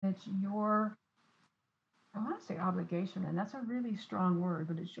it's your, I want to say obligation, and that's a really strong word,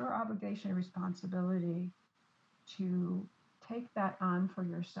 but it's your obligation and responsibility to take that on for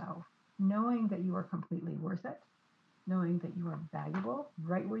yourself, knowing that you are completely worth it, knowing that you are valuable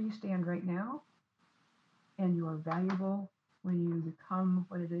right where you stand right now, and you are valuable when you become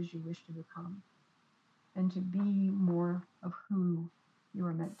what it is you wish to become, and to be more of who you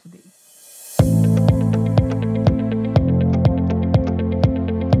are meant to be.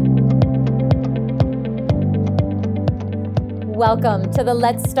 Welcome to the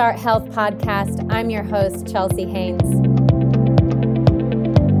Let's Start Health podcast. I'm your host, Chelsea Haynes.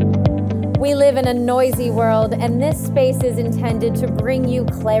 We live in a noisy world, and this space is intended to bring you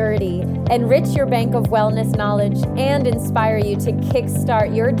clarity, enrich your bank of wellness knowledge, and inspire you to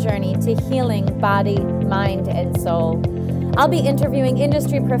kickstart your journey to healing body, mind, and soul. I'll be interviewing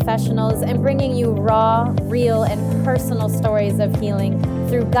industry professionals and bringing you raw, real, and personal stories of healing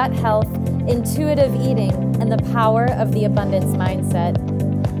through gut health, intuitive eating, and the power of the abundance mindset.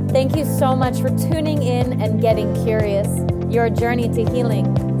 Thank you so much for tuning in and getting curious. Your journey to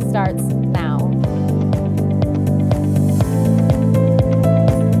healing starts now.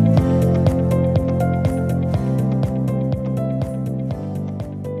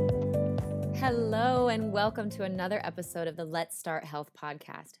 Hello, and welcome to another episode of the Let's Start Health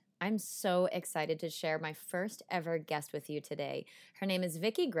podcast. I'm so excited to share my first ever guest with you today. Her name is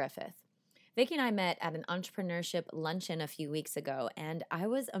Vicki Griffith. Vicki and I met at an entrepreneurship luncheon a few weeks ago, and I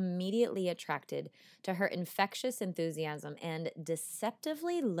was immediately attracted to her infectious enthusiasm and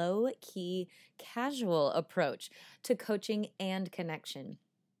deceptively low-key, casual approach to coaching and connection.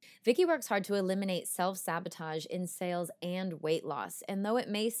 Vicki works hard to eliminate self-sabotage in sales and weight loss, and though it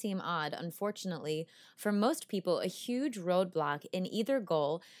may seem odd, unfortunately, for most people, a huge roadblock in either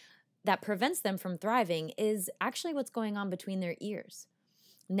goal that prevents them from thriving is actually what's going on between their ears.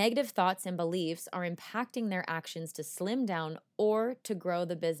 Negative thoughts and beliefs are impacting their actions to slim down or to grow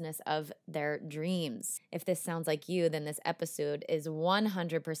the business of their dreams. If this sounds like you, then this episode is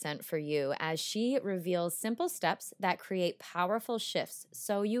 100% for you, as she reveals simple steps that create powerful shifts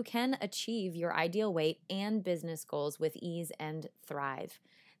so you can achieve your ideal weight and business goals with ease and thrive.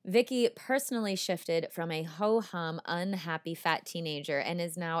 Vicki personally shifted from a ho-hum, unhappy fat teenager and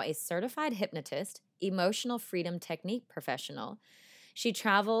is now a certified hypnotist, emotional freedom technique professional. She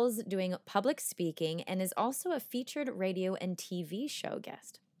travels doing public speaking and is also a featured radio and TV show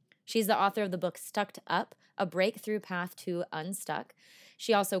guest. She's the author of the book Stuck Up, A Breakthrough Path to Unstuck.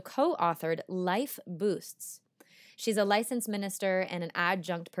 She also co-authored Life Boosts. She's a licensed minister and an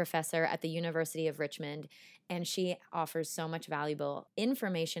adjunct professor at the University of Richmond, and she offers so much valuable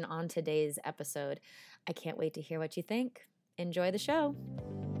information on today's episode. I can't wait to hear what you think. Enjoy the show.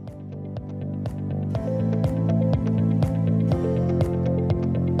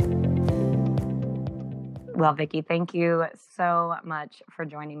 Well, Vicki, thank you so much for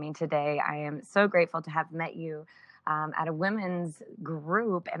joining me today. I am so grateful to have met you at a women's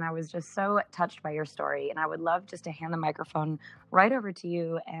group, and I was just so touched by your story. And I would love just to hand the microphone right over to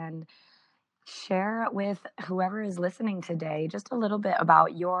you and share with whoever is listening today just a little bit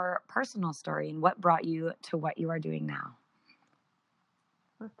about your personal story and what brought you to what you are doing now.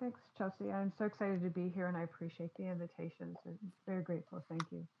 Well, thanks, Chelsea. I'm so excited to be here, and I appreciate the invitation. So very grateful. Thank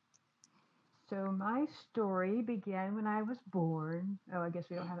you. So my story began when I was born. Oh, I guess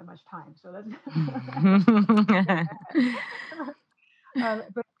we don't have that much time, so that's.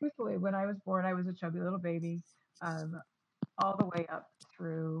 But truthfully, when I was born, I was a chubby little baby, all the way up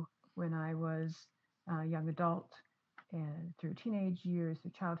through when I was a young adult, and through teenage years,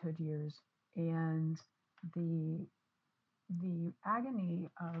 through childhood years, and the agony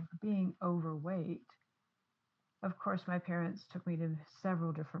of being overweight. Of course, my parents took me to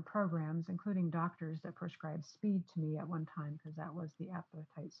several different programs, including doctors that prescribed speed to me at one time because that was the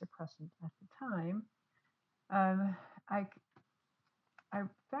appetite suppressant at the time. Um, I, I,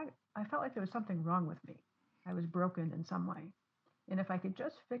 I felt like there was something wrong with me. I was broken in some way. And if I could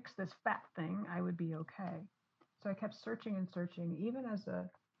just fix this fat thing, I would be okay. So I kept searching and searching, even as a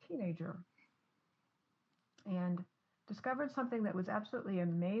teenager, and discovered something that was absolutely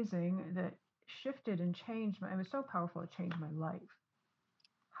amazing that shifted and changed it was so powerful, it changed my life.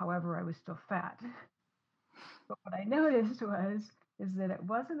 However, I was still fat. But what I noticed is that it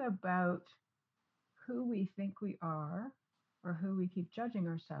wasn't about who we think we are or who we keep judging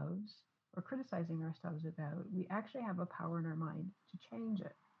ourselves or criticizing ourselves about. We actually have a power in our mind to change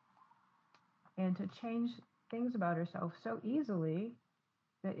it and to change things about ourselves so easily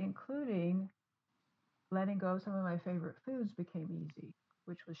that including letting go of some of my favorite foods became easy,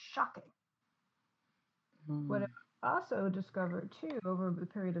 which was shocking. What Also discovered too, over the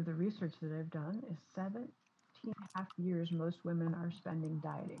period of the research that I've done, is 17.5 years most women are spending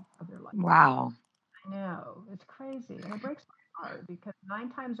dieting of their life. Wow. I know, it's crazy. And it breaks my heart because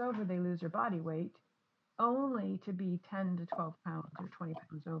 9 times over they lose their body weight only to be 10 to 12 pounds or 20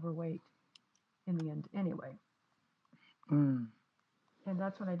 pounds overweight in the end anyway. Mm. And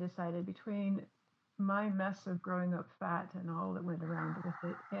that's when I decided, between my mess of growing up fat and all that went around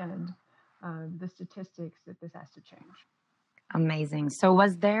with it, and the statistics, that this has to change. Amazing. So,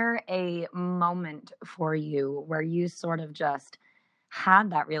 was there a moment for you where you sort of just had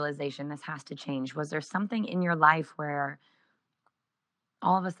that realization, this has to change? Was there something in your life where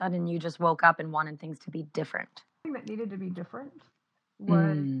all of a sudden you just woke up and wanted things to be different? Thing that needed to be different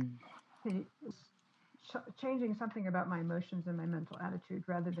was Mm. changing something about my emotions and my mental attitude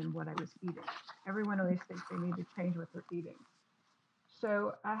rather than what I was eating. Everyone always thinks they need to change what they're eating.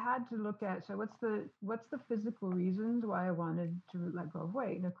 So I had to look at, so what's the physical reasons why I wanted to let go of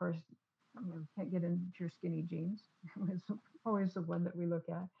weight. And of course, can't get into your skinny jeans. It's always the one that we look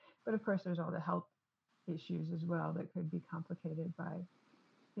at. But of course, there's all the health issues as well that could be complicated by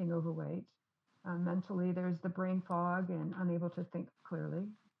being overweight. Mentally, there's the brain fog and unable to think clearly.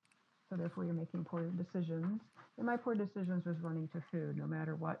 So therefore, you're making poor decisions. And my poor decisions was running to food, no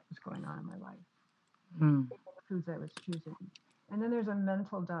matter what was going on in my life, Mm. the foods I was choosing. And then there's a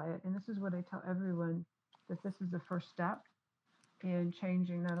mental diet, and this is what I tell everyone, that this is the first step in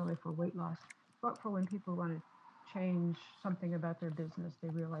changing, not only for weight loss, but for when people want to change something about their business. They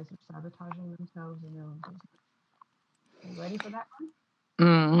realize they're sabotaging themselves in their own business. Are you ready for that one?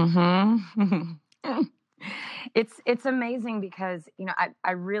 Mm-hmm. It's amazing because,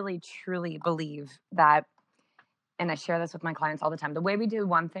 I really truly believe that, and I share this with my clients all the time, the way we do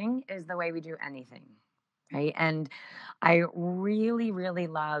one thing is the way we do anything, right? And I really, really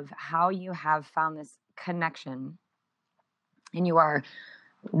love how you have found this connection, and you are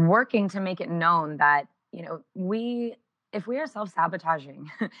working to make it known that, if we are self-sabotaging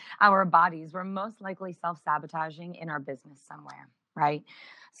our bodies, we're most likely self-sabotaging in our business somewhere, right?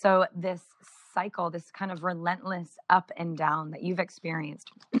 So this cycle, this kind of relentless up and down that you've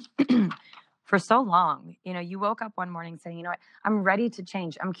experienced for so long, you woke up one morning saying, you know what, I'm ready to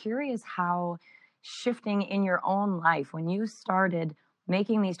change. I'm curious how shifting in your own life, when you started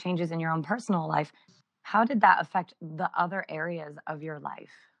making these changes in your own personal life, how did that affect the other areas of your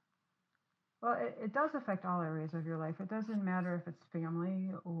life? Well, it does affect all areas of your life. It doesn't matter if it's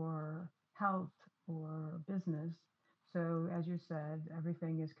family or health or business. So, as you said,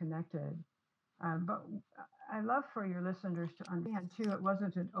 everything is connected. But I love for your listeners to understand too, it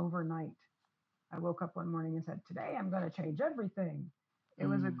wasn't an overnight. I woke up one morning and said, today I'm going to change everything. It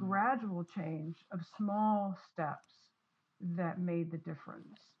was a Mm. gradual change of small steps that made the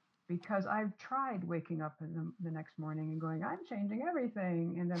difference. Because I've tried waking up in the next morning and going, I'm changing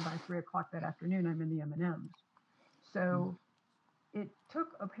everything. And then by 3 o'clock that afternoon, I'm in the M&Ms. So it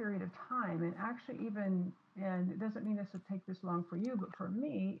took a period of time, and actually and it doesn't mean this will take this long for you, but for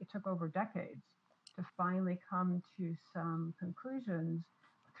me, it took over decades to finally come to some conclusions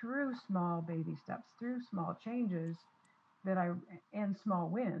through small baby steps, through small changes and small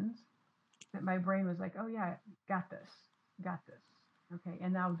wins, that my brain was like, oh yeah, got this, got this. Okay,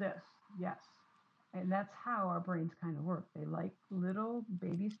 and now this, yes. And that's how our brains kind of work. They like little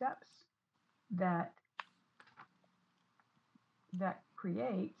baby steps that that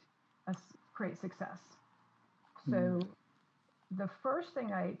create success. Mm. So the first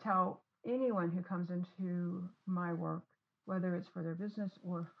thing I tell anyone who comes into my work, whether it's for their business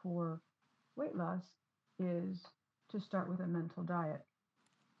or for weight loss, is to start with a mental diet.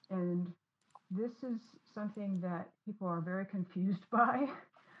 And this is something that people are very confused by.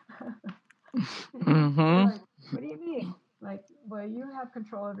 They're Mm-hmm. like, what do you mean? Like, well, you have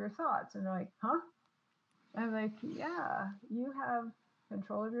control of your thoughts. And they're like, huh? I'm like, yeah, you have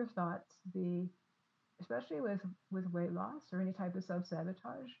control of your thoughts. Especially with weight loss or any type of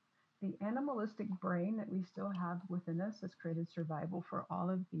self-sabotage, the animalistic brain that we still have within us, that's created survival for all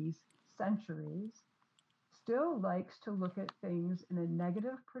of these centuries, still likes to look at things in a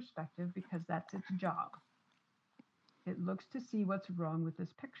negative perspective because that's its job. It looks to see what's wrong with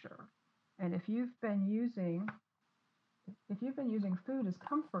this picture. And if you've been using food as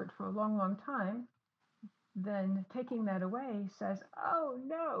comfort for a long, long time, then taking that away says, oh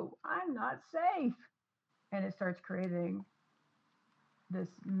no, I'm not safe. And it starts creating this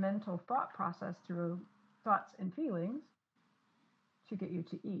mental thought process through thoughts and feelings to get you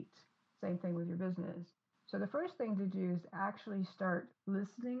to eat. Same thing with your business. So the first thing to do is actually start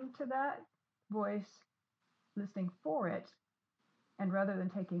listening to that voice, listening for it, and rather than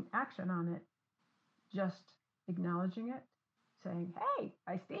taking action on it, just acknowledging it, saying, hey,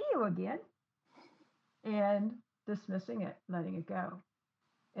 I see you again, and dismissing it, letting it go.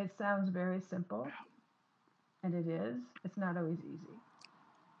 It sounds very simple, and it is. It's not always easy.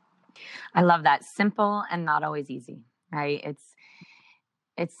 I love that. Simple and not always easy, right?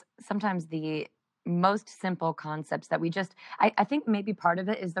 It's sometimes the most simple concepts that we just, I think maybe part of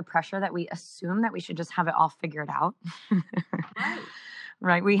it is the pressure that we assume that we should just have it all figured out. Right.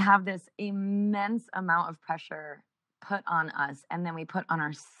 Right. We have this immense amount of pressure put on us, and then we put on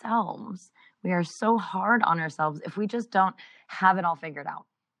ourselves. We are so hard on ourselves if we just don't have it all figured out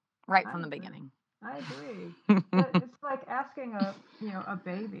right I from the agree. beginning. I agree. It's like asking a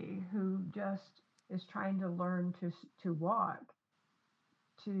baby who just is trying to learn to walk,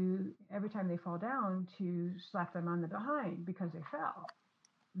 to every time they fall down to slap them on the behind because they fell.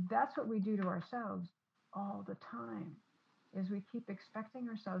 That's what we do to ourselves all the time. Is we keep expecting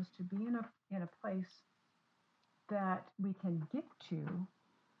ourselves to be in a place that we can get to,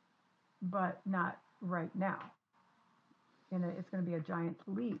 but not right now. And it's going to be a giant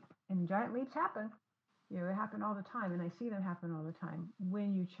leap, and giant leaps happen. They happen all the time, and I see them happen all the time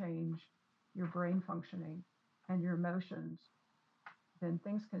when you change your brain functioning and your emotions. Then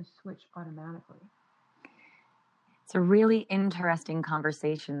things can switch automatically. It's a really interesting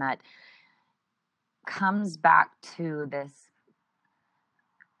conversation that comes back to this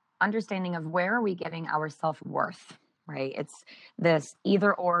understanding of where are we getting our self-worth, right? It's this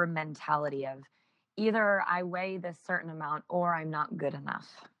either or mentality of either I weigh this certain amount or I'm not good enough.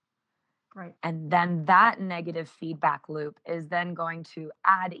 Right. And then that negative feedback loop is then going to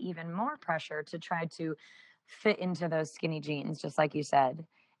add even more pressure to try to fit into those skinny jeans, just like you said.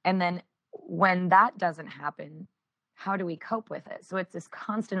 And then when that doesn't happen, how do we cope with it? So it's this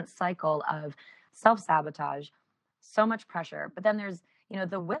constant cycle of self-sabotage, so much pressure. But then there's,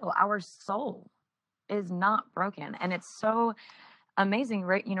 the will, our soul is not broken. And it's so amazing,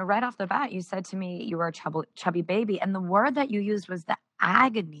 right? Right off the bat, you said to me you were a chubby baby. And the word that you used was the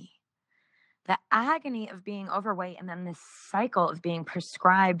agony of being overweight, and then this cycle of being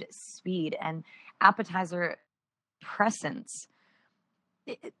prescribed speed and appetizer presence.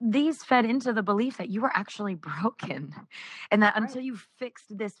 These fed into the belief that you were actually broken, and that until you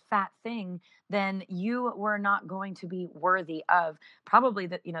fixed this fat thing, then you were not going to be worthy of probably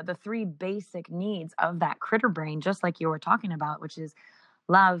the three basic needs of that critter brain, just like you were talking about, which is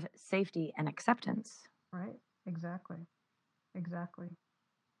love, safety, and acceptance. Right. Exactly.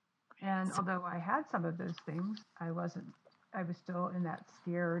 And although I had some of those things, I was still in that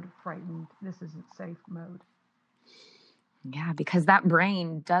scared, frightened, this isn't safe mode. Yeah, because that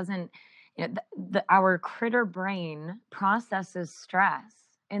brain doesn't, our critter brain processes stress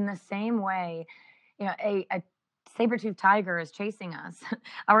in the same way, a saber-toothed tiger is chasing us.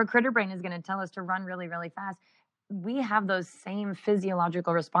 Our critter brain is going to tell us to run really, really fast. We have those same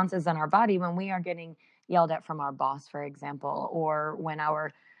physiological responses in our body when we are getting yelled at from our boss, for example, or when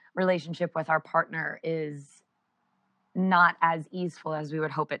our relationship with our partner is not as easeful as we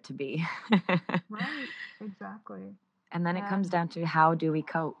would hope it to be. Right, exactly. And then it comes down to how do we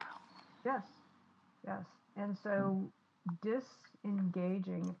cope? Yes. And so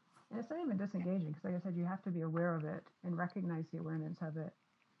disengaging, and it's not even disengaging, because like I said, you have to be aware of it and recognize the awareness of it.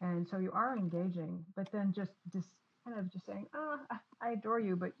 And so you are engaging, but then just kind of just saying, I adore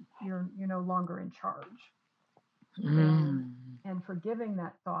you, but you're no longer in charge. And forgiving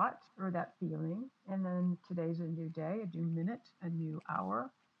that thought or that feeling. And then today's a new day, a new minute, a new hour.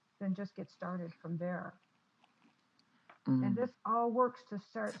 Then just get started from there. And this all works to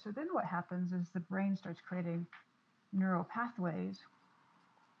start. So then what happens is the brain starts creating neural pathways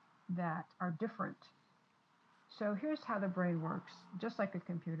that are different. So here's how the brain works, just like a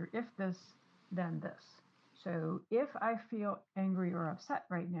computer. If this, then this. So if I feel angry or upset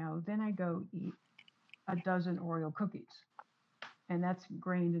right now, then I go eat a dozen Oreo cookies. And that's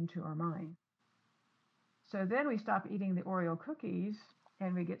grained into our mind. So then we stop eating the Oreo cookies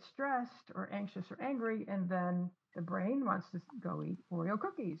and we get stressed or anxious or angry, and then the brain wants to go eat Oreo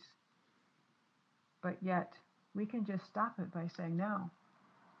cookies. But yet we can just stop it by saying, no,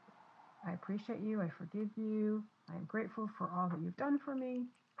 I appreciate you, I forgive you, I am grateful for all that you've done for me,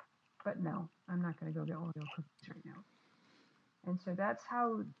 but no, I'm not going to go get Oreo cookies right now. And so that's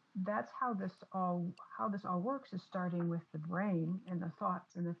how this all works, is starting with the brain and the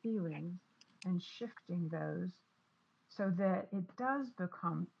thoughts and the feelings and shifting those so that it does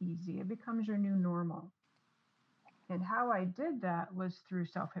become easy. It becomes your new normal. And how I did that was through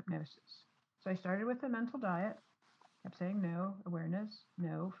self-hypnosis. So I started with a mental diet, kept saying no, awareness,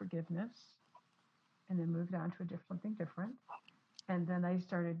 no, forgiveness, and then moved on to something different. And then I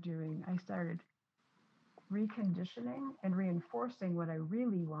started reconditioning and reinforcing what I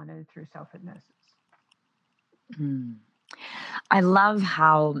really wanted through self-hypnosis. I love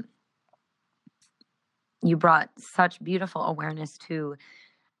how you brought such beautiful awareness to,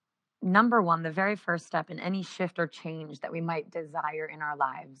 number one, the very first step in any shift or change that we might desire in our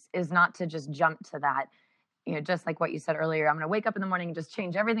lives is not to just jump to that. Just like what you said earlier, I'm going to wake up in the morning and just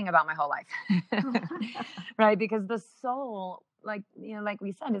change everything about my whole life. Right? Because the soul, like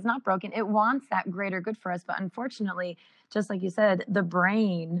we said, is not broken. It wants that greater good for us. But unfortunately, just like you said, the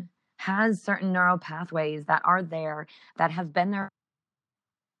brain has certain neural pathways that are there, that have been there,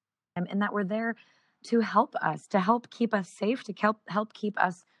 and that were there to help us, to help keep us safe, to help keep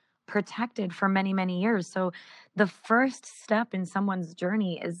us protected for many, many years. So the first step in someone's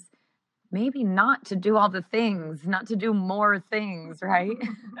journey is maybe not to do all the things, not to do more things, right?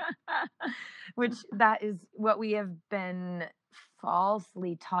 Which that is what we have been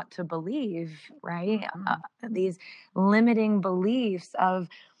falsely taught to believe, right? These limiting beliefs of,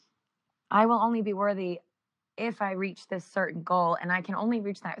 I will only be worthy if I reach this certain goal, and I can only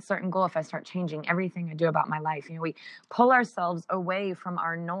reach that certain goal if I start changing everything I do about my life. We pull ourselves away from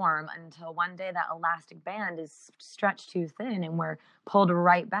our norm until one day that elastic band is stretched too thin and we're pulled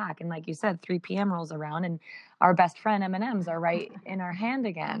right back. And like you said, 3 p.m. rolls around and our best friend M&Ms are right in our hand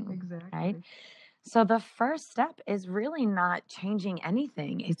again. Exactly. Right? So the first step is really not changing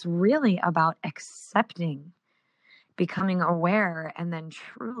anything. It's really about accepting, becoming aware, and then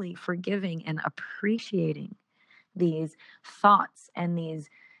truly forgiving and appreciating these thoughts and these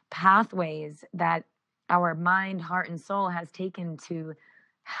pathways that our mind, heart, and soul has taken to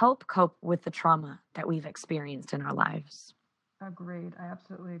help cope with the trauma that we've experienced in our lives. Agreed. I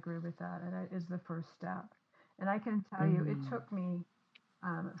absolutely agree with that. And that is the first step. And I can tell you, it took me,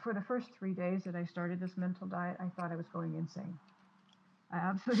 for the first 3 days that I started this mental diet, I thought I was going insane. I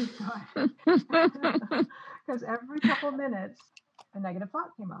absolutely thought. Because every couple minutes, a negative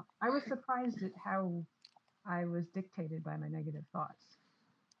thought came up. I was surprised at how I was dictated by my negative thoughts.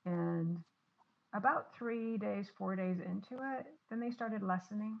 And about 3 days, 4 days into it, then they started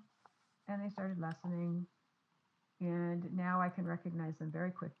lessening and they started lessening. And now I can recognize them very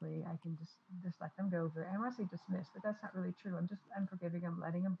quickly. I can just let them go. I want to say dismiss, but that's not really true. I'm forgiving them,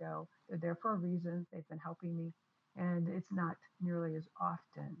 letting them go. They're there for a reason. They've been helping me, and it's not nearly as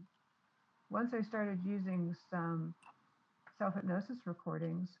often. Once I started using some self-hypnosis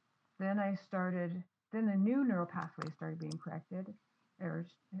recordings, then the new neural pathways started being corrected,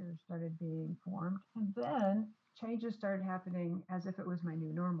 errors started being formed, and then changes started happening as if it was my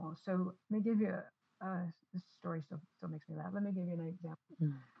new normal. So let me give you this story still makes me laugh. Let me give you an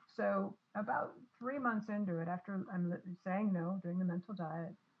example. So about 3 months into it, after I'm saying no, doing the mental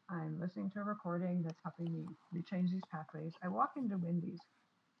diet, I'm listening to a recording that's helping me rechange these pathways. I walk into Wendy's.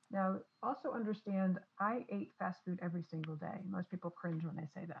 Now, also understand, I ate fast food every single day. Most people cringe when I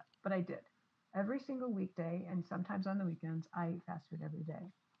say that, but I did. Every single weekday, and sometimes on the weekends, I ate fast food every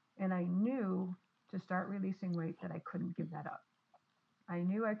day. And I knew to start releasing weight that I couldn't give that up. I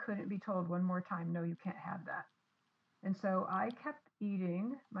knew I couldn't be told one more time, no, you can't have that. And so I kept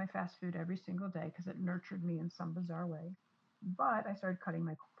eating my fast food every single day because it nurtured me in some bizarre way. But I started cutting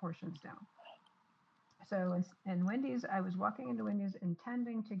my portions down. So in Wendy's, I was walking into Wendy's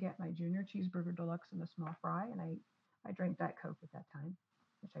intending to get my junior cheeseburger deluxe and a small fry, and I drank Diet Coke at that time,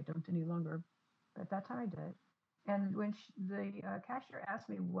 which I don't any longer, but at that time I did. And when the cashier asked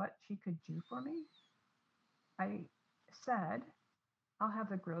me what she could do for me, I said, I'll have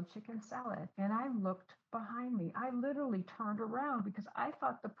the grilled chicken salad. And I looked behind me. I literally turned around because I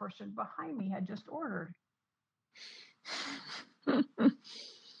thought the person behind me had just ordered.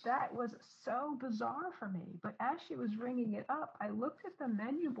 That was so bizarre for me. But as she was ringing it up, I looked at the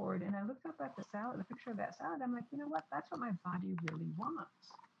menu board and I looked up at the salad, the picture of that salad. I'm like, you know what? That's what my body really wants.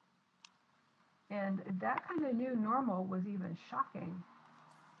 And that kind of new normal was even shocking,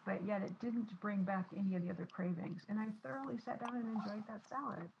 but yet it didn't bring back any of the other cravings. And I thoroughly sat down and enjoyed that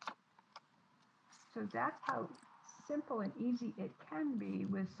salad. So that's how simple and easy it can be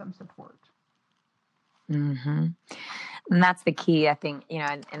with some support. Mm-hmm. And that's the key, I think,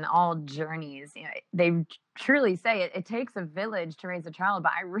 in all journeys, they truly say it takes a village to raise a child,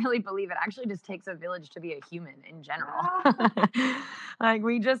 but I really believe it actually just takes a village to be a human in general. Like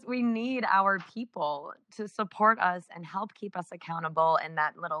we need our people to support us and help keep us accountable, and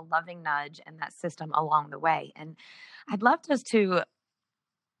that little loving nudge and that system along the way. And I'd love just to,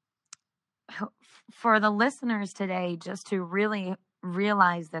 for the listeners today, just to really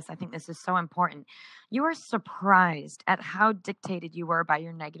realize this. I think this is so important. You were surprised at how dictated you were by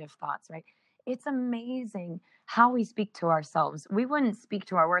your negative thoughts, right? It's amazing how we speak to ourselves. We wouldn't speak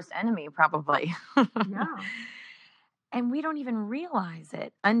to our worst enemy, probably. Yeah. And we don't even realize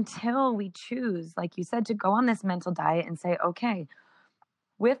it until we choose, like you said, to go on this mental diet and say, okay,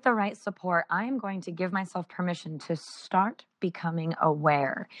 with the right support, I am going to give myself permission to start becoming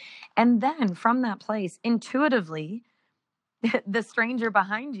aware. And then from that place, intuitively, the stranger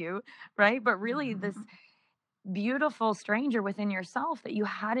behind you, right? But really, this beautiful stranger within yourself that you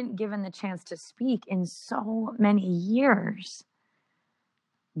hadn't given the chance to speak in so many years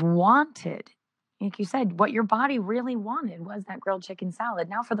wanted, like you said, what your body really wanted was that grilled chicken salad.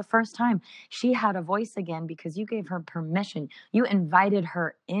 Now, for the first time, she had a voice again because you gave her permission. You invited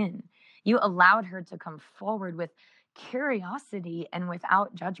her in. You allowed her to come forward with curiosity and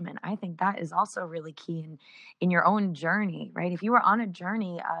without judgment. I think that is also really key in your own journey, right? If you were on a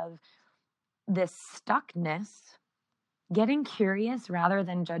journey of this stuckness, getting curious rather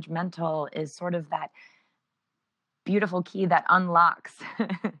than judgmental is sort of that beautiful key that unlocks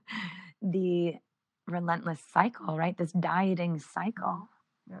the relentless cycle, right? This dieting cycle.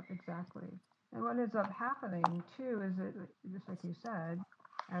 Yep, exactly. And what ends up happening too is that, just like you said,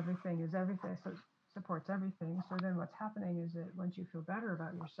 everything is everything, so it supports everything. So then what's happening is that once you feel better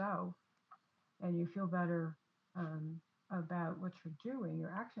about yourself and you feel better about what you're doing,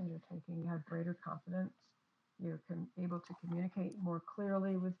 your actions you're taking, you have greater confidence. You're able to communicate more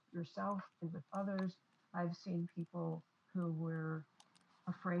clearly with yourself and with others. I've seen people who were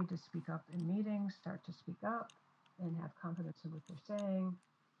afraid to speak up in meetings start to speak up and have confidence in what they're saying.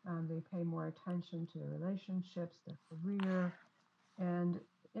 They pay more attention to their relationships, their career, and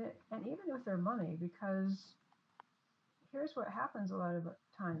and even with their money, because here's what happens a lot of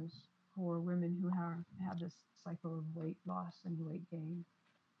times for women who have this cycle of weight loss and weight gain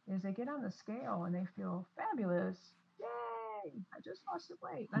is they get on the scale and they feel fabulous. Yay! I just lost some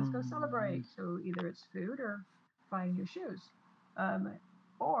weight. Let's go celebrate. So either it's food or buying new shoes,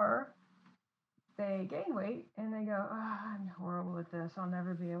 or they gain weight and they go, oh, I'm horrible at this. I'll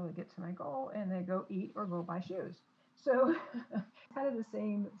never be able to get to my goal. And they go eat or go buy shoes. So kind of the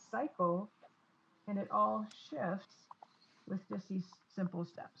same cycle, and it all shifts with just these simple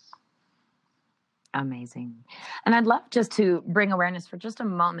steps. Amazing. And I'd love just to bring awareness for just a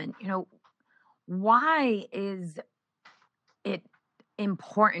moment. Why is it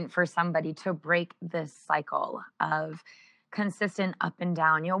important for somebody to break this cycle of consistent up and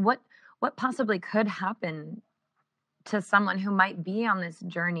down? What possibly could happen to someone who might be on this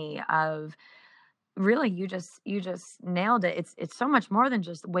journey of really you just nailed it. It's so much more than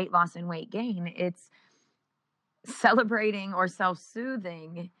just weight loss and weight gain. It's celebrating or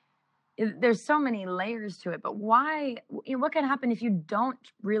self-soothing. There's so many layers to it, but why, what could happen if you don't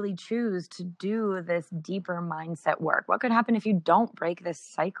really choose to do this deeper mindset work? What could happen if you don't break this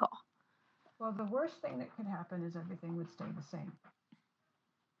cycle? Well, the worst thing that could happen is everything would stay the same.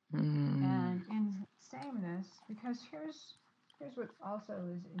 And in sameness, because here's what also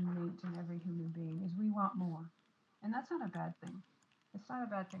is innate in every human being is we want more, and that's not a bad thing. It's not a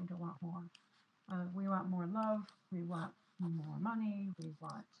bad thing to want more. We want more love. We want more money. We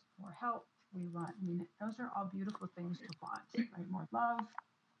want more help. We want, those are all beautiful things to want, right? More love.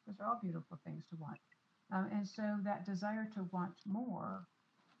 Those are all beautiful things to want. And so that desire to want more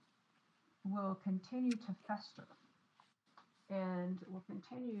will continue to fester and will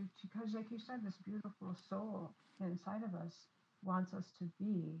continue to, because like you said, this beautiful soul inside of us wants us to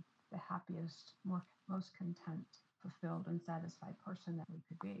be the happiest, most content, fulfilled, and satisfied person that we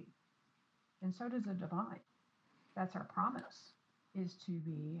could be. And so does the divine. That's our promise, is to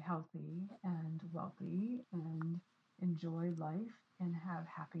be healthy and wealthy and enjoy life and have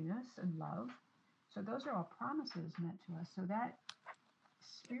happiness and love. So those are all promises meant to us. So that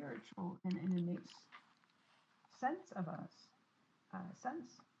spiritual and innate sense of us,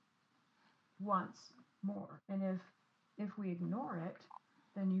 sense wants more. And if we ignore it,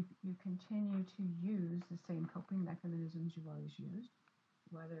 then you continue to use the same coping mechanisms you've always used,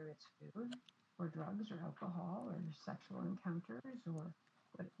 whether it's food or drugs or alcohol or sexual encounters or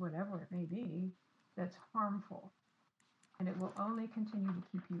whatever it may be, that's harmful. And it will only continue to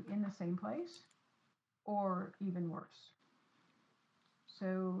keep you in the same place or even worse.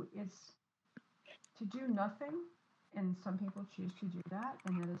 So it's to do nothing, and some people choose to do that,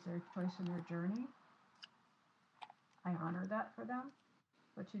 and that is their choice in their journey. I honor that for them.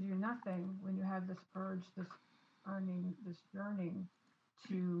 But to do nothing when you have this urge, this yearning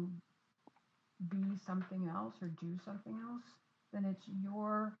to be something else or do something else, then it's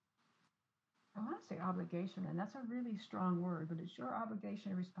your, I want to say obligation, and that's a really strong word, but it's your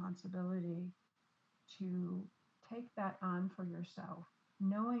obligation and responsibility to take that on for yourself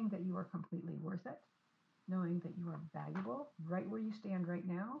knowing that you are completely worth it, knowing that you are valuable right where you stand right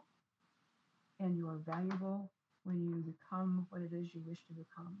now, and you are valuable when you become what it is you wish to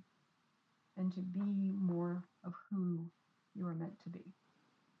become, and to be more of who you are meant to be.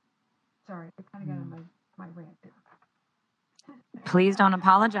 Sorry, I kind of got on my rant there. Please don't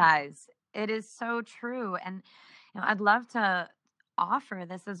apologize. It is so true. And I'd love to offer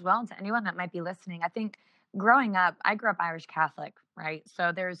this as well to anyone that might be listening. I think growing up, I grew up Irish Catholic, right?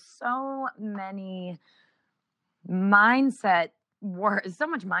 So there's so many mindset work, so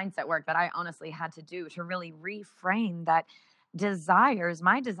much mindset work that I honestly had to do to really reframe that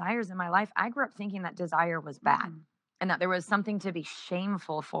my desires in my life. I grew up thinking that desire was bad and that there was something to be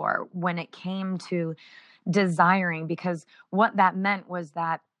shameful for when it came to desiring, because what that meant was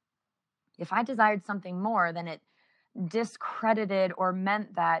that if I desired something more, then it discredited or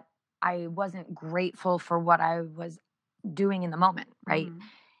meant that I wasn't grateful for what I was doing in the moment, right?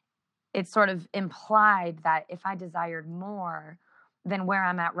 It sort of implied that if I desired more, then where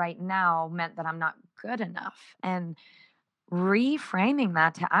I'm at right now meant that I'm not good enough. And reframing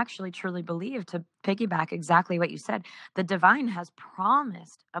that to actually truly believe, to piggyback exactly what you said, the divine has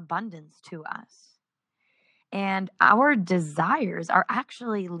promised abundance to us. And our desires are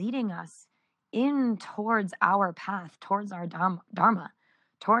actually leading us in towards our path, towards our dharma,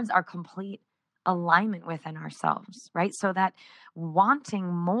 towards our complete alignment within ourselves, right? So that wanting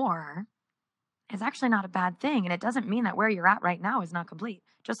more is actually not a bad thing. And it doesn't mean that where you're at right now is not complete.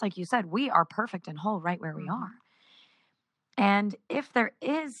 Just like you said, we are perfect and whole right where we are. And if there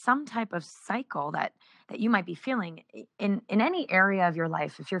is some type of cycle that you might be feeling in any area of your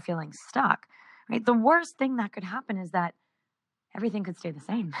life, if you're feeling stuck, right, the worst thing that could happen is that everything could stay the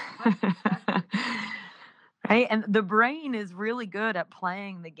same. Right? And the brain is really good at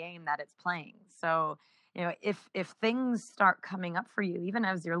playing the game that it's playing. So, if things start coming up for you, even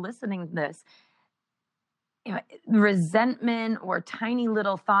as you're listening to this, resentment or tiny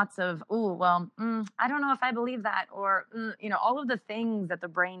little thoughts of, oh, well, I don't know if I believe that, or, all of the things that the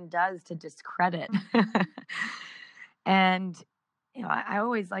brain does to discredit. And, I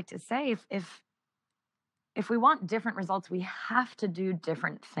always like to say, if we want different results, we have to do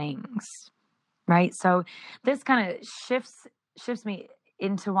different things, right? So this kind of shifts me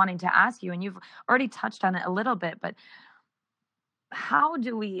into wanting to ask you, and you've already touched on it a little bit, but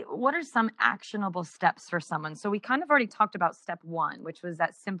what are some actionable steps for someone? So we kind of already talked about step one, which was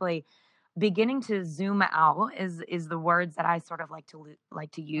that simply beginning to zoom out is the words that I sort of like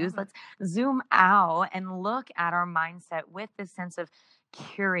to use. Let's zoom out and look at our mindset with this sense of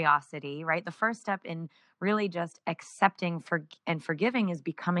curiosity, right? The first step in really just accepting and forgiving is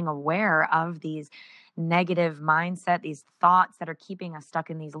becoming aware of these negative mindset, these thoughts that are keeping us stuck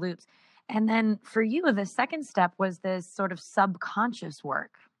in these loops. And then for you, the second step was this sort of subconscious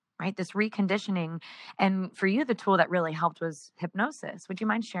work, right? This reconditioning. And for you, the tool that really helped was hypnosis. Would you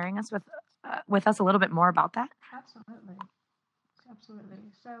mind sharing us with us a little bit more about that? Absolutely.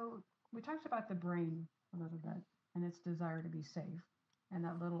 So we talked about the brain a little bit and its desire to be safe, and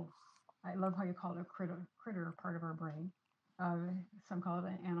that little, I love how you call it a critter part of our brain. Some call it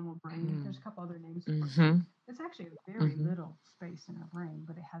an animal brain. There's a couple other names for it. It's actually a very little space in our brain,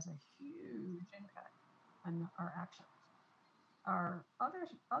 but it has a huge impact on our actions. Our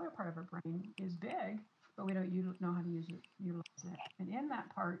other part of our brain is big, but we don't know how to utilize it. And in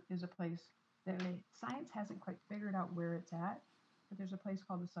that part is a place that science hasn't quite figured out where it's at, but there's a place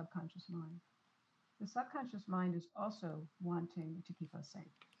called the subconscious mind. The subconscious mind is also wanting to keep us safe.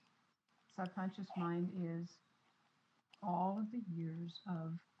 Subconscious mind is all of the years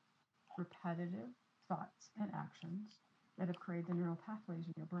of repetitive thoughts and actions that have created the neural pathways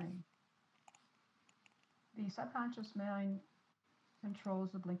in your brain. The subconscious mind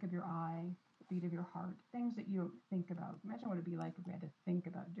controls the blink of your eye, the beat of your heart, things that you don't think about. Imagine what it'd be like if we had to think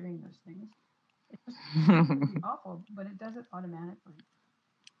about doing those things. It's just awful, but it does it automatically.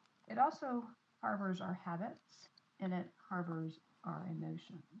 It also harbors our habits, and it harbors our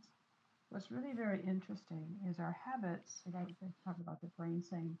emotions. What's really very interesting is our habits. I talk about the brain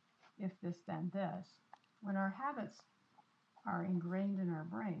saying, if this, then this. When our habits are ingrained in our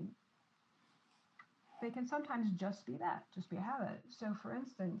brain, they can sometimes just be a habit. So for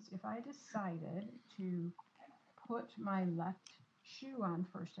instance, if I decided to put my left shoe on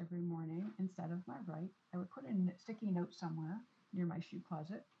first every morning instead of my right, I would put a sticky note somewhere near my shoe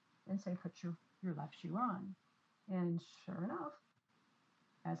closet and say, put your left shoe on. And sure enough,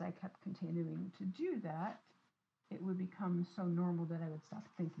 as I kept continuing to do that, it would become so normal that I would stop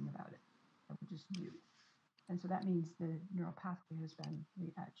thinking about it. I would just do. And so that means the neural pathway has been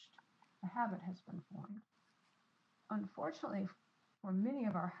re-etched. A habit has been formed. Unfortunately, for many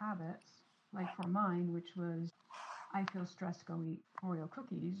of our habits, like for mine, which was I feel stressed, go eat Oreo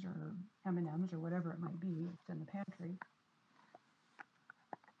cookies or M&Ms or whatever it might be, it's in the pantry.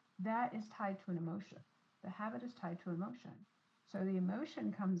 That is tied to an emotion. The habit is tied to emotion. So the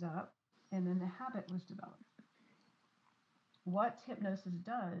emotion comes up and then the habit was developed. What hypnosis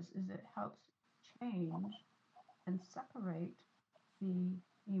does is it helps change and separate the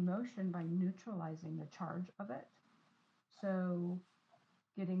emotion by neutralizing the charge of it. So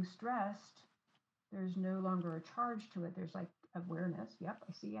getting stressed, there's no longer a charge to it. There's like awareness. Yep,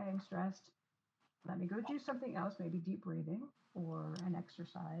 I see I am stressed. Let me go do something else, maybe deep breathing or an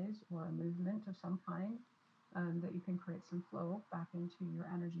exercise or a movement of some kind that you can create some flow back into your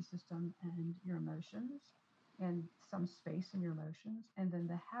energy system and your emotions and some space in your emotions. And then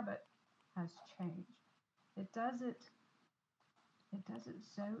the habit has changed. It does it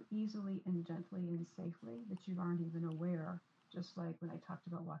so easily and gently and safely that you aren't even aware. Just like when I talked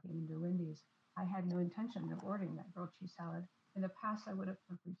about walking into Wendy's, I had no intention of ordering that grilled cheese salad. In the past, I would have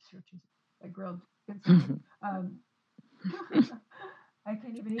grilled salad. I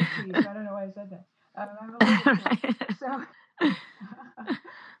can't even eat cheese. I don't know why I said that. I'm allergic to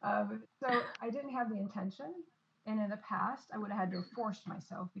it. So I didn't have the intention. And in the past, I would have had to have forced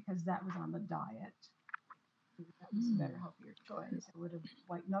myself because that was on the diet. That was a better, healthier choice. I would have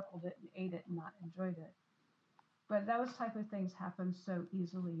white knuckled it and ate it and not enjoyed it. But those type of things happen so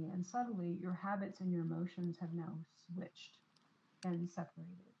easily and subtly. Your habits and your emotions have now switched and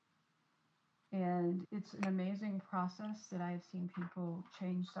separated. And it's an amazing process that I've seen people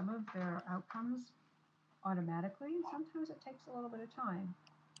change some of their outcomes automatically. And sometimes it takes a little bit of time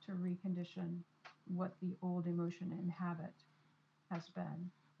to recondition what the old emotion and habit has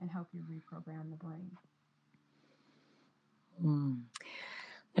been and help you reprogram the brain.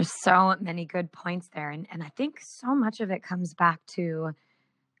 There's so many good points there. And I think so much of it comes back to,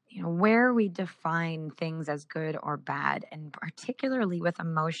 where we define things as good or bad, and particularly with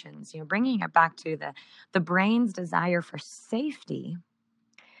emotions, bringing it back to the brain's desire for safety.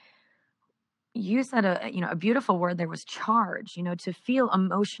 You said a beautiful word there was charge, to feel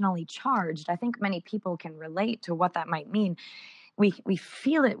emotionally charged. I think many people can relate to what that might mean. We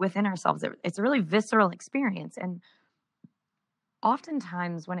feel it within ourselves. It's a really visceral experience. And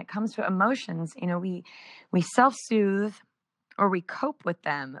oftentimes when it comes to emotions, we self-soothe or we cope with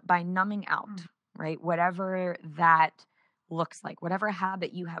them by numbing out, right? Whatever that looks like, whatever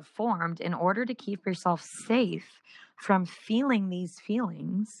habit you have formed in order to keep yourself safe from feeling these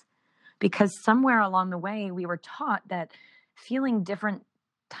feelings. Because somewhere along the way, we were taught that feeling different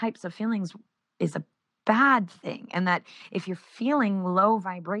types of feelings is a bad thing. And that if you're feeling low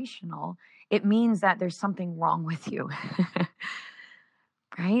vibrational, it means that there's something wrong with you.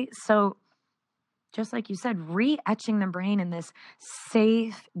 Right? So just like you said, re-etching the brain in this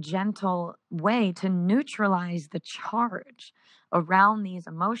safe, gentle way to neutralize the charge around these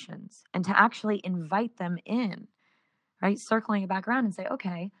emotions and to actually invite them in, right? Circling it back around and say,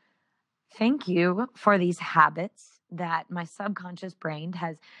 okay, thank you for these habits that my subconscious brain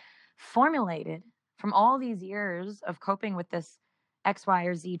has formulated from all these years of coping with this X, Y,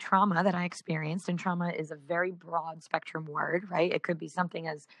 or Z trauma that I experienced. And trauma is a very broad spectrum word, right? It could be something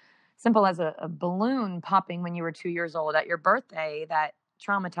as simple as a balloon popping when you were 2 years old at your birthday that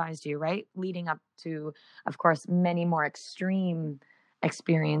traumatized you, right? Leading up to, of course, many more extreme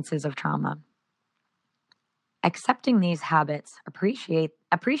experiences of trauma. Accepting these habits,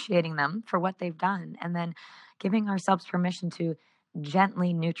 appreciating them for what they've done, and then giving ourselves permission to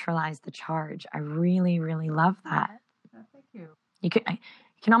gently neutralize the charge. I really, really love that. Oh, thank you. You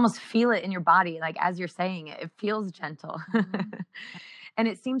can almost feel it in your body, like as you're saying it, it feels gentle. And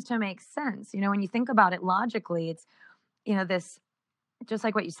it seems to make sense. When you think about it logically, it's, this, just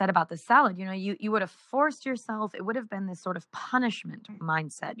like what you said about the salad, you would have forced yourself. It would have been this sort of punishment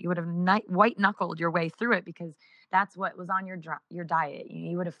mindset. You would have white knuckled your way through it because that's what was on your diet.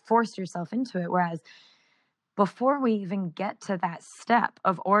 You would have forced yourself into it. Whereas before we even get to that step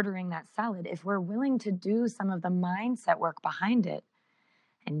of ordering that salad, if we're willing to do some of the mindset work behind it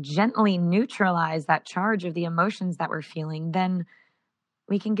and gently neutralize that charge of the emotions that we're feeling, then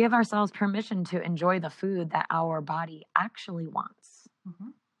we can give ourselves permission to enjoy the food that our body actually wants.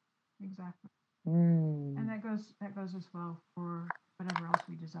 Exactly. And that goes as well for whatever else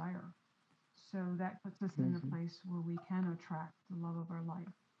we desire. So that puts us in the place where we can attract the love of our life.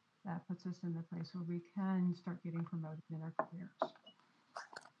 That puts us in the place where we can start getting promoted in our careers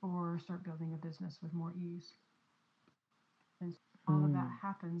or start building a business with more ease. And all of that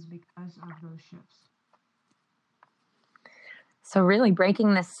happens because of those shifts. So really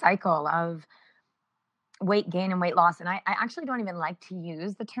breaking this cycle of weight gain and weight loss. And I actually don't even like to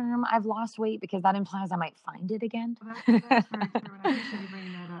use the term I've lost weight because that implies I might find it again. Well, that's very true. And I appreciate you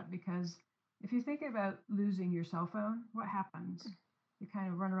bringing that up, because if you think about losing your cell phone, what happens? You kind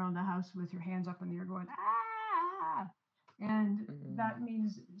of run around the house with your hands up in the air going, ah! And that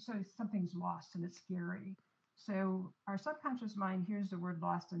means, so something's lost and it's scary. So our subconscious mind hears the word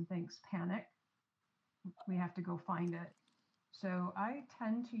lost and thinks panic. We have to go find it. So I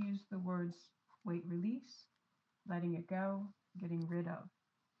tend to use the words weight release, letting it go, getting rid of,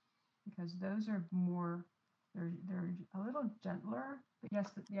 because those are more, they're a little gentler. But yes,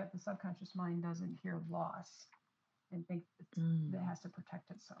 yet the subconscious mind doesn't hear loss and think that it has to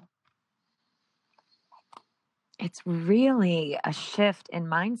protect itself. It's really a shift in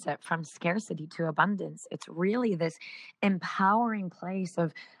mindset from scarcity to abundance. It's really this empowering place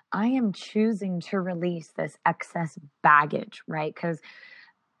of, I am choosing to release this excess baggage, right? Because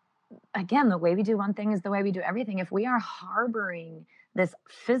again, the way we do one thing is the way we do everything. If we are harboring this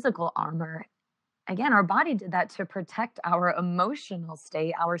physical armor, again, our body did that to protect our emotional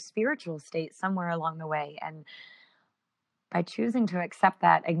state, our spiritual state somewhere along the way. And by choosing to accept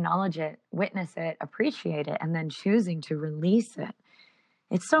that, acknowledge it, witness it, appreciate it, and then choosing to release it,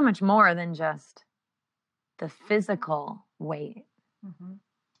 it's so much more than just the physical weight. Mm-hmm.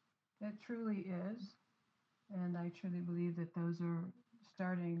 It truly is. And I truly believe that those are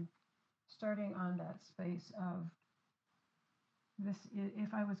starting on that space of this.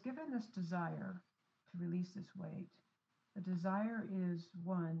 If I was given this desire to release this weight, the desire is,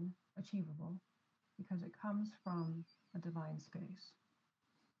 one, achievable because it comes from a divine space.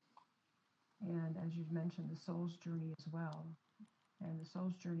 And as you've mentioned, the soul's journey as well. And the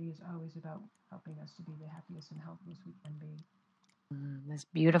soul's journey is always about helping us to be the happiest and healthiest we can be. This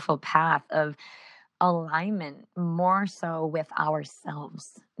beautiful path of alignment, more so with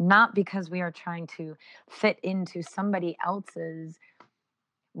ourselves, not because we are trying to fit into somebody else's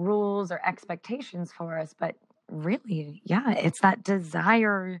rules or expectations for us, but really, yeah, it's that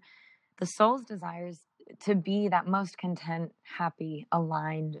desire, the soul's desires to be that most content, happy,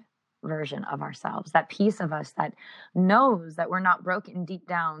 aligned version of ourselves, that piece of us that knows that we're not broken deep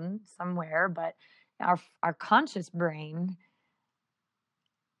down somewhere, but our conscious brain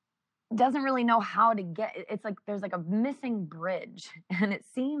doesn't really know how to get it. It's like there's like a missing bridge. And it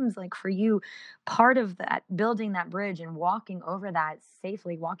seems like for you, part of that, building that bridge and walking over that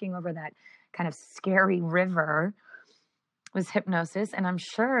safely, walking over that kind of scary river, was hypnosis. And I'm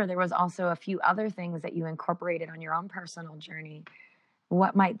sure there was also a few other things that you incorporated on your own personal journey.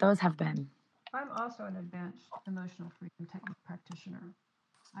 What might those have been? I'm also an advanced emotional freedom technique practitioner.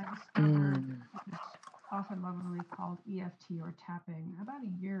 I discovered it's often lovingly called EFT or tapping about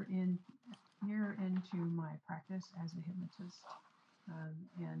a year into my practice as a hypnotist,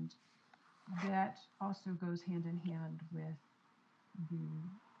 and that also goes hand in hand with the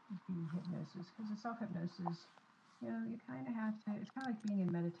hypnosis, because the self-hypnosis, you kind of have to, it's kind of like being in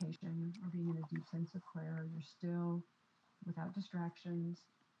meditation or being in a deep sense of prayer. You're still without distractions,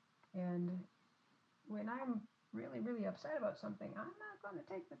 and when I'm really, really upset about something, I'm not going to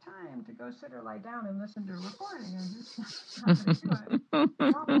take the time to go sit or lie down and listen to a recording. I'm just not going to do it.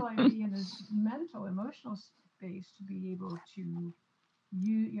 Nor will I be in a mental, emotional space to be able to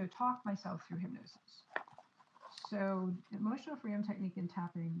talk myself through hypnosis. So emotional freedom technique and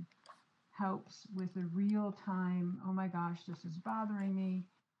tapping helps with the real time, oh my gosh, this is bothering me.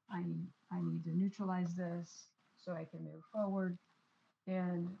 I need to neutralize this so I can move forward.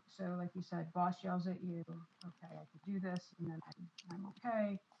 And so, like you said, boss yells at you, okay, I could do this, and then I'm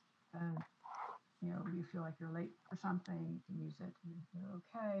okay. You feel like you're late for something, you can use it, and you're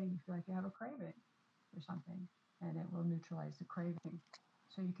okay. You feel like you have a craving for something, and it will neutralize the craving,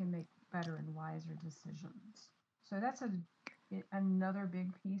 so you can make better and wiser decisions. So that's another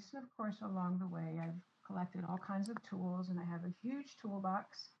big piece. And of course, along the way, I've collected all kinds of tools, and I have a huge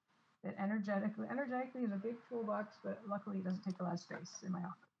toolbox that energetically is a big toolbox, but luckily it doesn't take a lot of space in my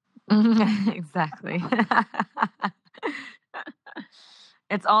office. Exactly.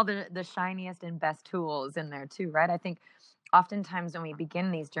 It's all the shiniest and best tools in there too, right? I think oftentimes when we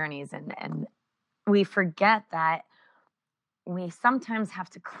begin these journeys and we forget that we sometimes have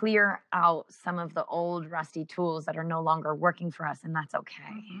to clear out some of the old rusty tools that are no longer working for us, and that's okay.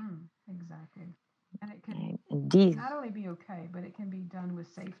 Mm-hmm. Exactly. And it can indeed not only be okay, but it can be done with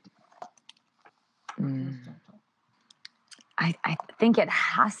safety. Gentle. I think it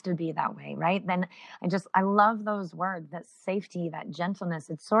has to be that way, right? Then I love those words, that safety, that gentleness.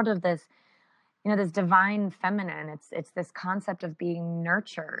 It's sort of this, this divine feminine. It's this concept of being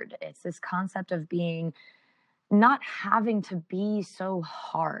nurtured. It's this concept of being not having to be so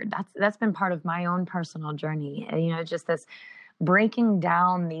hard. That's been part of my own personal journey. Just this breaking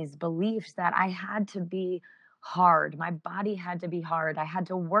down these beliefs that I had to be hard. My body had to be hard. I had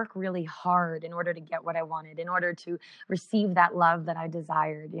to work really hard in order to get what I wanted, in order to receive that love that I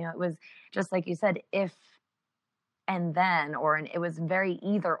desired. It was just like you said, if and then, it was very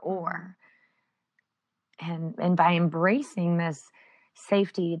either or. And by embracing this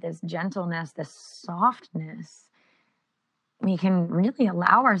safety, this gentleness, this softness, we can really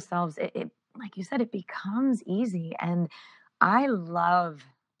allow ourselves, like you said, it becomes easy. And I love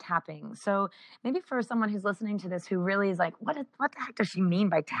tapping. So maybe for someone who's listening to this who really is like, what the heck does she mean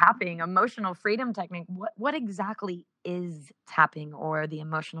by tapping? Emotional freedom technique. What exactly is tapping, or the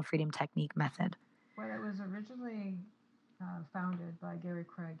emotional freedom technique method? Well, it was originally founded by Gary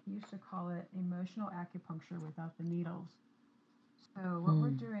Craig. He used to call it emotional acupuncture without the needles. So what we're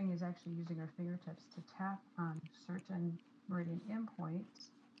doing is actually using our fingertips to tap on certain meridian endpoints,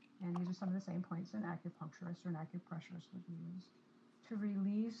 and these are some of the same points an acupuncturist or an acupressurist would use, to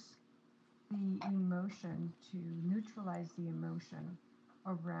release the emotion, to neutralize the emotion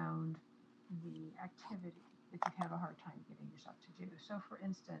around the activity that you have a hard time getting yourself to do. So for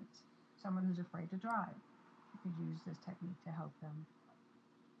instance, someone who's afraid to drive, you could use this technique to help them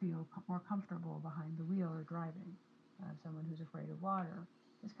feel more comfortable behind the wheel or driving. Someone who's afraid of water.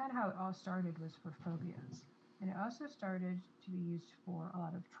 It's kind of how it all started, was for phobias. And it also started to be used for a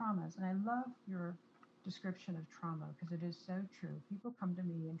lot of traumas. And I love your description of trauma, because it is so true. People come to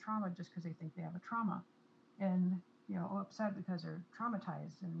me in trauma just because they think they have a trauma, and upset because they're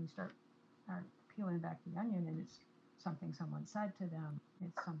traumatized. And we start peeling back the onion, and it's something someone said to them.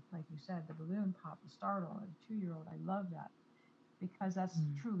 It's something, like you said, the balloon pop, the startle, a 2-year-old. I love that, because that's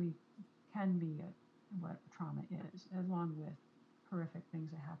truly can be what trauma is, along with horrific things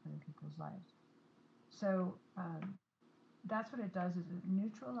that happen in people's lives. So that's what it does, is it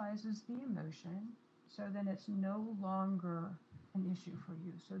neutralizes the emotion, so then it's no longer an issue for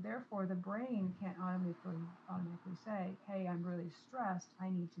you. So therefore, the brain can't automatically say, hey, I'm really stressed, I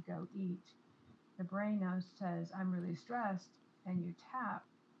need to go eat. The brain now says, I'm really stressed, and you tap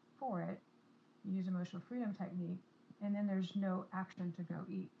for it, you use emotional freedom technique, and then there's no action to go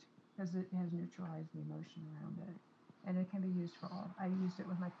eat, because it has neutralized the emotion around it. And it can be used for all. I used it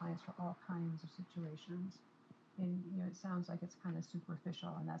with my clients for all kinds of situations. And it sounds like it's kind of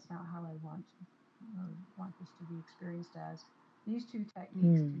superficial, and that's not how I want this to be experienced as. These two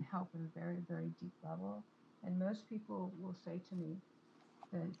techniques can help at a very, very deep level. And most people will say to me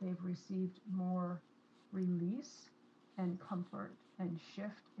that they've received more release and comfort and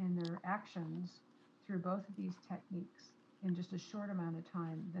shift in their actions through both of these techniques in just a short amount of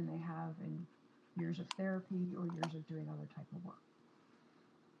time than they have in years of therapy or years of doing other type of work.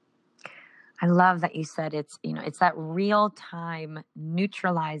 I love that you said it's that real time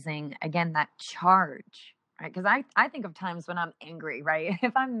neutralizing, again, that charge, right? Because I think of times when I'm angry, right?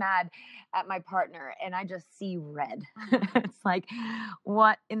 If I'm mad at my partner and I just see red, it's like,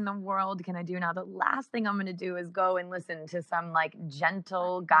 what in the world can I do now? The last thing I'm going to do is go and listen to some like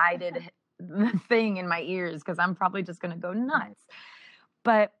gentle guided thing in my ears, because I'm probably just going to go nuts.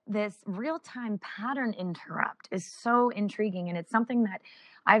 But this real-time pattern interrupt is so intriguing, and it's something that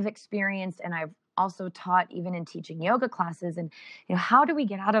I've experienced, and I've also taught even in teaching yoga classes. And how do we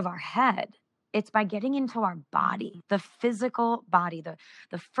get out of our head? It's by getting into our body, the physical body,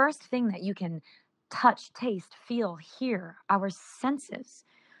 the first thing that you can touch, taste, feel, hear, our senses.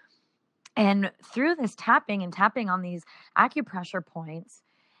 And through this tapping on these acupressure points,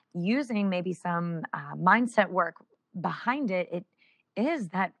 using maybe some mindset work behind it, it is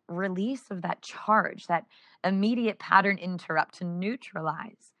that release of that charge, that immediate pattern interrupt to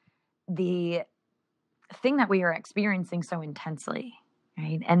neutralize the thing that we are experiencing so intensely,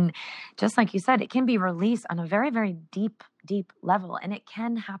 right? And just like you said, it can be released on a very, very deep, deep level, and it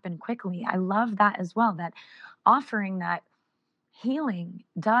can happen quickly. I love that as well, that offering that healing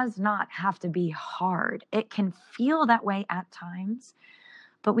does not have to be hard. It can feel that way at times,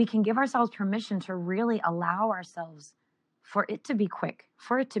 but we can give ourselves permission to really allow ourselves for it to be quick,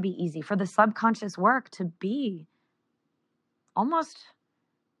 for it to be easy, for the subconscious work to be almost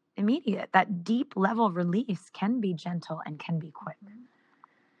immediate. That deep level release can be gentle and can be quick,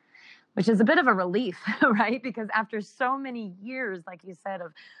 which is a bit of a relief, right? Because after so many years, like you said,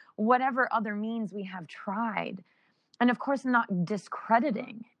 of whatever other means we have tried, and of course, not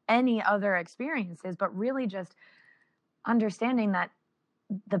discrediting any other experiences, but really just understanding that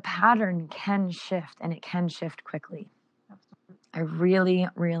the pattern can shift, and it can shift quickly. Absolutely. I really,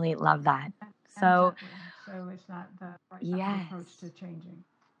 really love that. So it's not the right yes. approach to changing.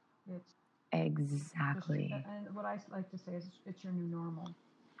 It's Exactly. And what I like to say is it's your new normal.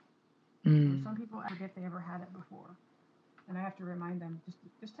 Mm. Some people forget they ever had it before. And I have to remind them,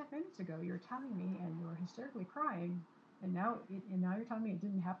 just 10 minutes ago, you were telling me and you were hysterically crying. And now you're telling me it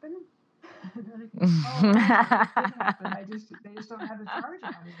didn't happen? Like, oh, no, it did happen. They just don't have the charge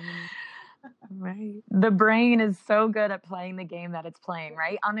about it anymore. Right. The brain is so good at playing the game that it's playing,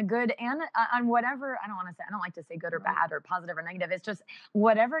 right? On a good and on whatever, I don't like to say good or bad or positive or negative. It's just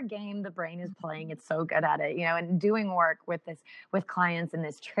whatever game the brain is playing, it's so good at it, and doing work with clients in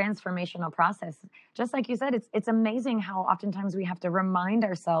this transformational process. Just like you said, it's amazing how oftentimes we have to remind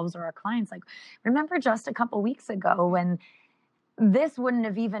ourselves or our clients, like, remember just a couple weeks ago when this wouldn't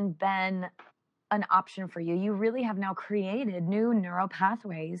have even been an option for you. You really have now created new neural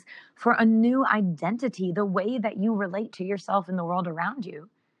pathways for a new identity. The way that you relate to yourself and the world around you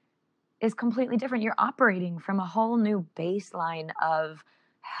is completely different. You're operating from a whole new baseline of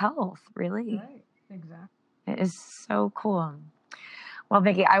health, really. Right, exactly. It is so cool. Well,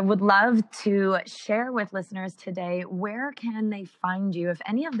 Vicki, I would love to share with listeners today, where can they find you? If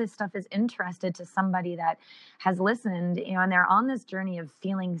any of this stuff is interested to somebody that has listened, and they're on this journey of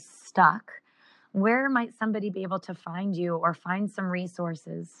feeling stuck, where might somebody be able to find you or find some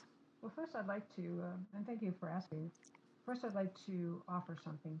resources? Well, first I'd like to, and thank you for asking. First, I'd like to offer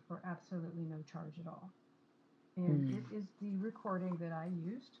something for absolutely no charge at all. And it is the recording that I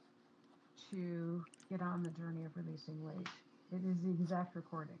used to get on the journey of releasing weight. It is the exact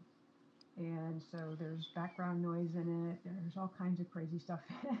recording. And so there's background noise in it. There's all kinds of crazy stuff.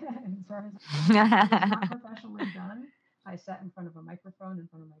 And so it's not professionally done. I sat in front of a microphone in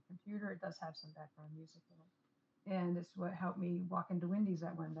front of my computer. It does have some background music in it. And it's what helped me walk into Wendy's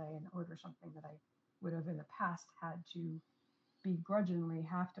that one day and order something that I would have in the past had to begrudgingly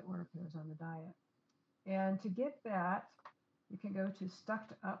have to order because I was on the diet. And to get that, you can go to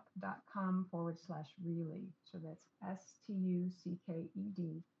stuckedup.com/really. So that's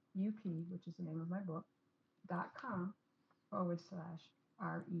STUCKEDUP, which is the name of my book, .com/REALLY.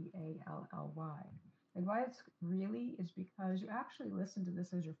 And why it's really is because you actually listen to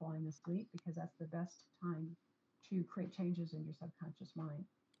this as you're falling asleep, because that's the best time to create changes in your subconscious mind.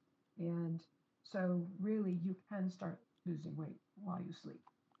 And so really you can start losing weight while you sleep.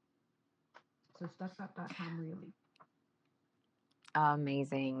 So stuckedup.com really.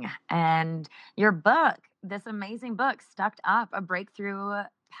 Amazing. And your book, this amazing book, Stucked Up, A Breakthrough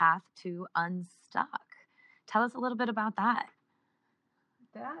Path to Unstuck. Tell us a little bit about that.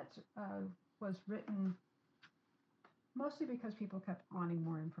 That was written mostly because people kept wanting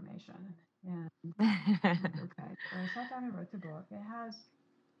more information. And okay, so I sat down and wrote the book.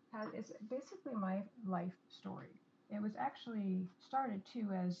 It's basically my life story. It was actually started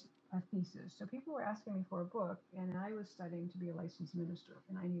too as a thesis. So people were asking me for a book, and I was studying to be a licensed minister,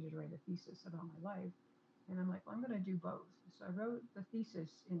 and I needed to write a thesis about my life. And I'm like, well, I'm going to do both. So I wrote the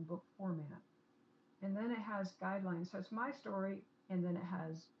thesis in book format. And then it has guidelines. So it's my story, and then it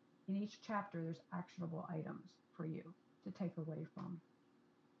has, in each chapter, there's actionable items for you to take away from.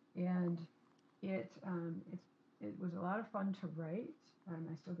 And it was a lot of fun to write.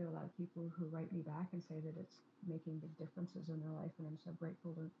 I still get a lot of people who write me back and say that it's making big differences in their life, and I'm so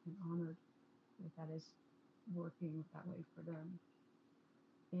grateful and honored that is working that way for them.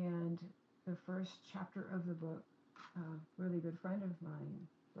 And the first chapter of the book, a really good friend of mine,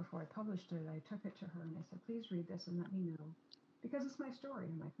 before I published it, I took it to her and I said, please read this and let me know, because it's my story.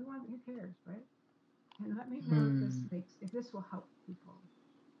 I'm like, who cares, right? And let me know if this will help people.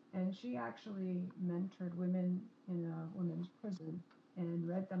 And she actually mentored women in a women's prison and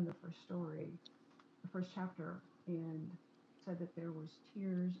read them the first chapter, and said that there was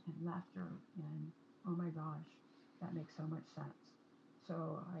tears and laughter and, oh my gosh, that makes so much sense.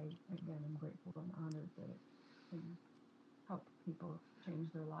 So I'm grateful and honored that it can help people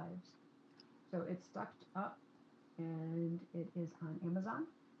change their lives. So it's Stucked Up, and it is on Amazon.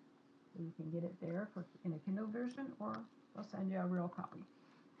 So you can get it there in a Kindle version, or I'll send you a real copy.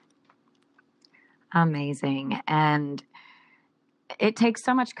 Amazing. And it takes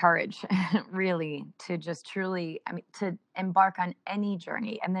so much courage, really, to just truly, to embark on any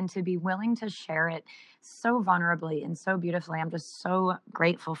journey and then to be willing to share it so vulnerably and so beautifully. I'm just so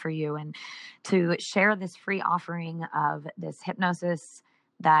grateful for you, and to share this free offering of this hypnosis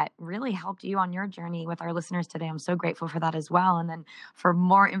that really helped you on your journey with our listeners today. I'm so grateful for that as well. And then for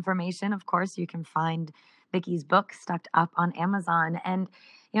more information, of course, you can find Vicki's book, Stucked Up, on Amazon. And,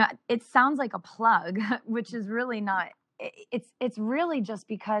 it sounds like a plug, which is really not. It's really just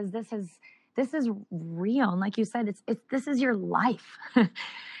because this is real. And like you said, this is your life.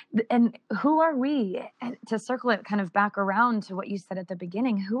 And who are we, to circle it kind of back around to what you said at the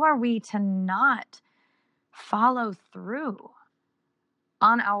beginning, who are we to not follow through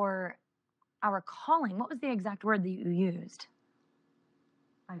on our calling? What was the exact word that you used?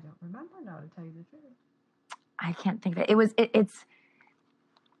 I don't remember now, to tell you the truth. I can't think of it.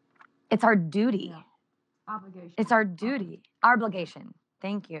 It's our duty. Yeah. Obligation. It's our duty. Obligation.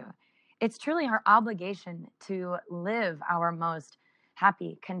 Thank you. It's truly our obligation to live our most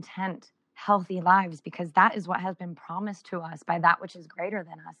happy, content, healthy lives, because that is what has been promised to us by that which is greater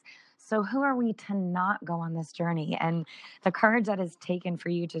than us. So who are we to not go on this journey? And the courage that is taken for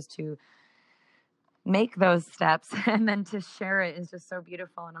you just to make those steps and then to share it is just so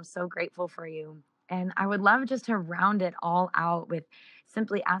beautiful. And I'm so grateful for you. And I would love just to round it all out with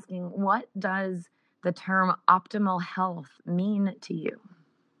simply asking, what does the term optimal health mean to you?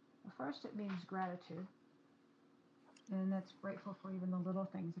 Well, first, it means gratitude. And that's grateful for even the little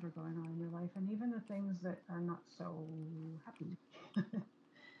things that are going on in your life, and even the things that are not so happy.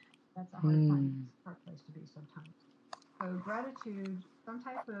 That's a hard place to be sometimes. So gratitude, some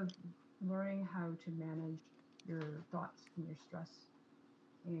type of learning how to manage your thoughts and your stress.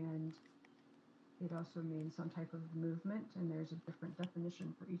 And it also means some type of movement, and there's a different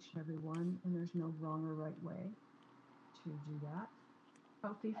definition for each and every one, and there's no wrong or right way to do that.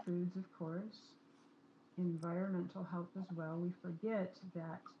 Healthy foods, of course. Environmental health as well. We forget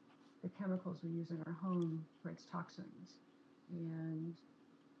that the chemicals we use in our home creates toxins, and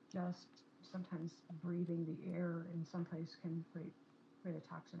just sometimes breathing the air in some place can create a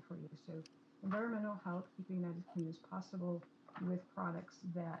toxin for you. So environmental health, keeping that as clean as possible with products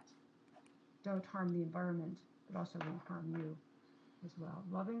that don't harm the environment, but also won't harm you as well.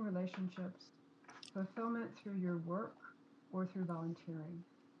 Loving relationships, fulfillment through your work or through volunteering.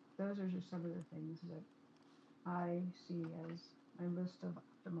 Those are just some of the things that I see as my list of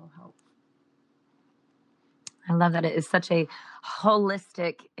optimal health. I love that it is such a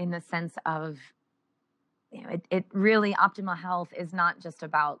holistic, in the sense of, it really, optimal health is not just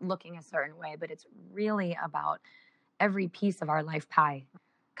about looking a certain way, but it's really about every piece of our life pie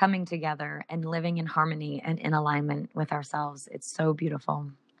coming together and living in harmony and in alignment with ourselves. It's so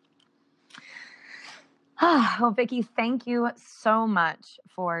beautiful. Well, Vicki, thank you so much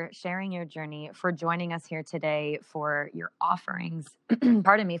for sharing your journey, for joining us here today, for your offerings,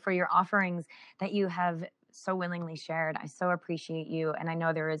 for your offerings that you have so willingly shared. I so appreciate you. And I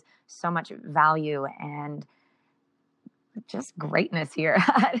know there is so much value and just greatness here.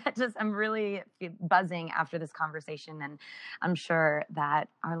 I'm really buzzing after this conversation, and I'm sure that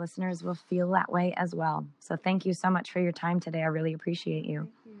our listeners will feel that way as well. So thank you so much for your time today. I really appreciate you.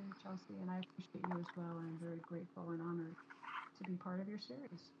 Thank you, Chelsea, and I appreciate you as well. And I'm very grateful and honored to be part of your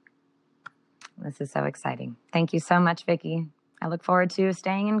series. This is so exciting. Thank you so much, Vicki. I look forward to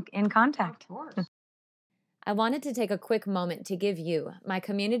staying in contact. Of course. I wanted to take a quick moment to give you, my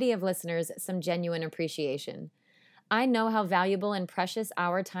community of listeners, some genuine appreciation. I know how valuable and precious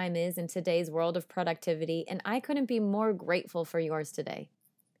our time is in today's world of productivity, and I couldn't be more grateful for yours today.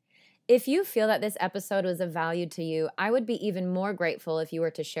 If you feel that this episode was of value to you, I would be even more grateful if you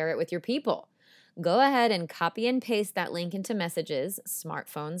were to share it with your people. Go ahead and copy and paste that link into messages.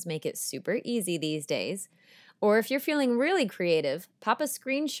 Smartphones make it super easy these days. Or if you're feeling really creative, pop a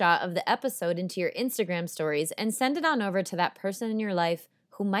screenshot of the episode into your Instagram stories and send it on over to that person in your life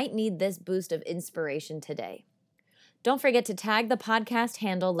who might need this boost of inspiration today. Don't forget to tag the podcast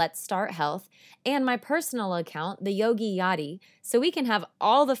handle Let's Start Health and my personal account, the Yogi Yadi, so we can have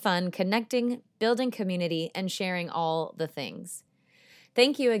all the fun connecting, building community, and sharing all the things.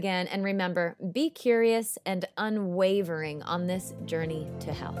 Thank you again, and remember, be curious and unwavering on this journey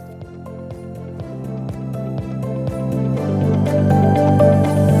to health.